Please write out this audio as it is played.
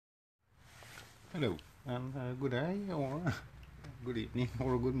Hello, and good day, or good evening,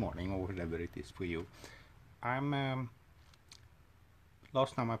 or good morning, or whatever it is for you. I'm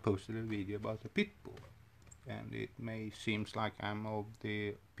last time I posted a video about a pit bull, and it may seems like I'm of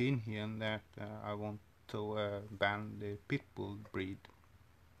the opinion that I want to ban the pit bull breed,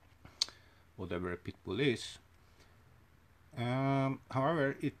 whatever a pit bull is.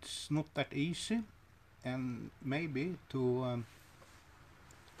 However, it's not that easy, and maybe to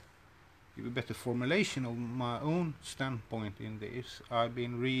give a better formulation of my own standpoint in this, I've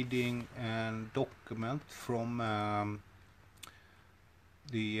been reading a document from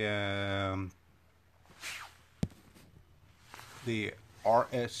the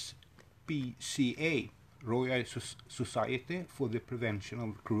RSPCA, Royal Society for the Prevention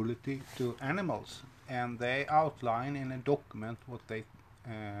of Cruelty to Animals, and they outline in a document what they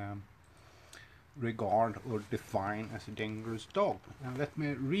regard or define as a dangerous dog. And let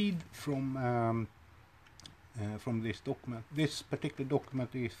me read from this document. This particular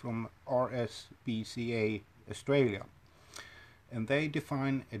document is from RSPCA Australia, and they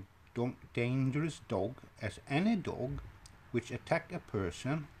define a dangerous dog as any dog which attack a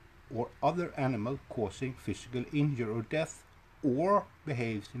person or other animal causing physical injury or death, or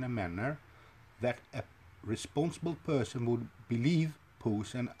behaves in a manner that a responsible person would believe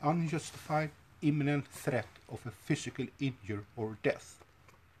pose an unjustified imminent threat of a physical injury or death.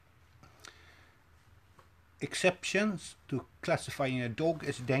 Exceptions to classifying a dog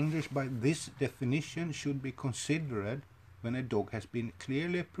as dangerous by this definition should be considered when a dog has been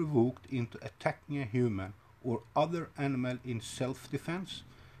clearly provoked into attacking a human or other animal in self-defense,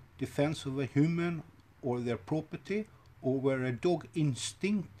 defense of a human or their property, or where a dog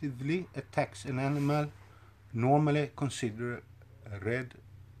instinctively attacks an animal normally considered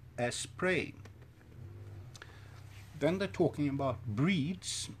as prey. Then they're talking about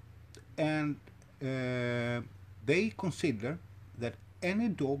breeds, and they consider that any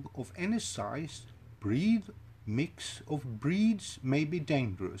dog of any size, breed, mix of breeds may be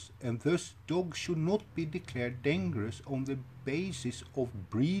dangerous, and thus dogs should not be declared dangerous on the basis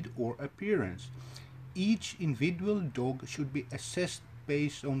of breed or appearance. Each individual dog should be assessed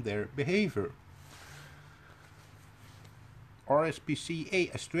based on their behavior.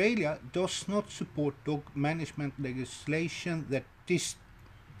 RSPCA Australia does not support dog management legislation that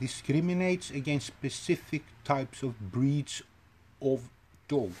discriminates against specific types of breeds of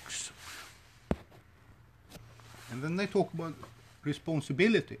dogs. And then they talk about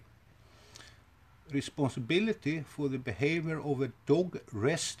responsibility. Responsibility for the behavior of a dog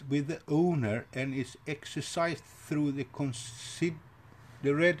rests with the owner and is exercised through the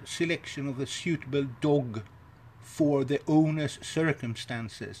considered selection of a suitable dog for the owner's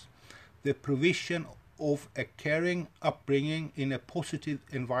circumstances, the provision of a caring upbringing in a positive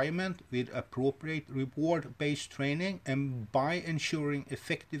environment with appropriate reward-based training, and by ensuring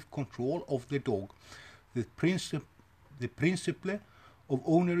effective control of the dog. The principle of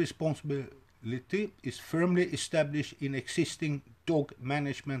owner responsibility is firmly established in existing dog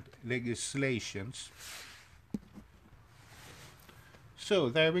management legislations. So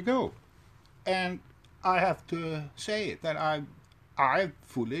there we go. And I have to say that I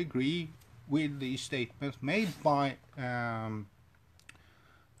fully agree with the statements made by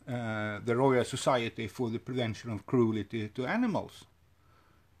the Royal Society for the Prevention of Cruelty to Animals,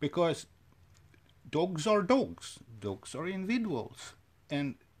 because dogs are dogs, dogs are individuals,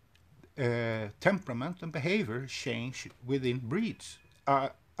 and temperament and behavior change within breeds. I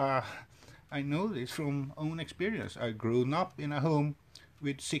know this from own experience. I grew up in a home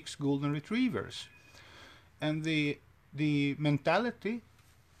with 6 golden retrievers, and the mentality,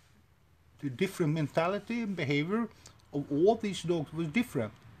 the different mentality and behavior of all these dogs was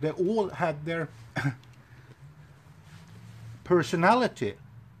different. They all had their personality,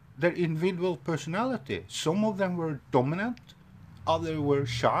 their individual personality. Some of them were dominant, others were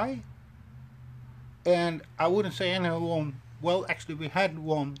shy, and I wouldn't say anyone. Well, actually, we had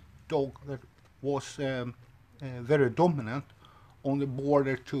one dog that was very dominant, on the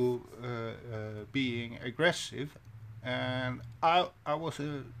border to being aggressive, and I was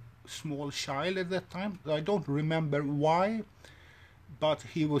a small child at that time. I don't remember why, but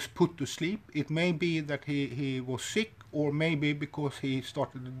he was put to sleep. It may be that he was sick, or maybe because he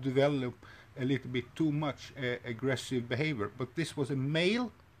started to develop a little bit too much aggressive behavior. But this was a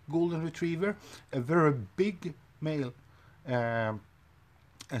male golden retriever, a very big male as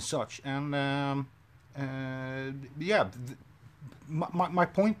such. And yeah, my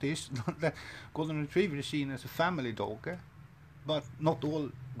point is that golden retriever is seen as a family dog, but not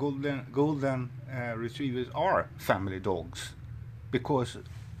all golden retrievers are family dogs, because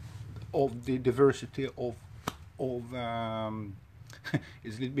of the diversity of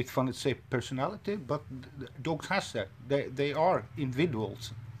it's a little bit funny to say personality, but dogs has that. They are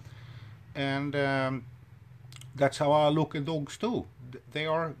individuals, and that's how I look at dogs too. They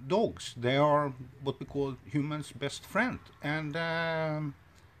are dogs. They are what we call humans' best friend, and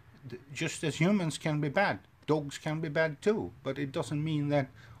just as humans can be bad, dogs can be bad too. But it doesn't mean that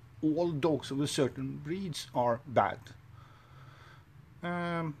all dogs of a certain breeds are bad.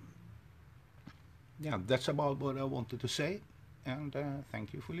 Yeah, that's about what I wanted to say, and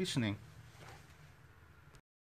thank you for listening.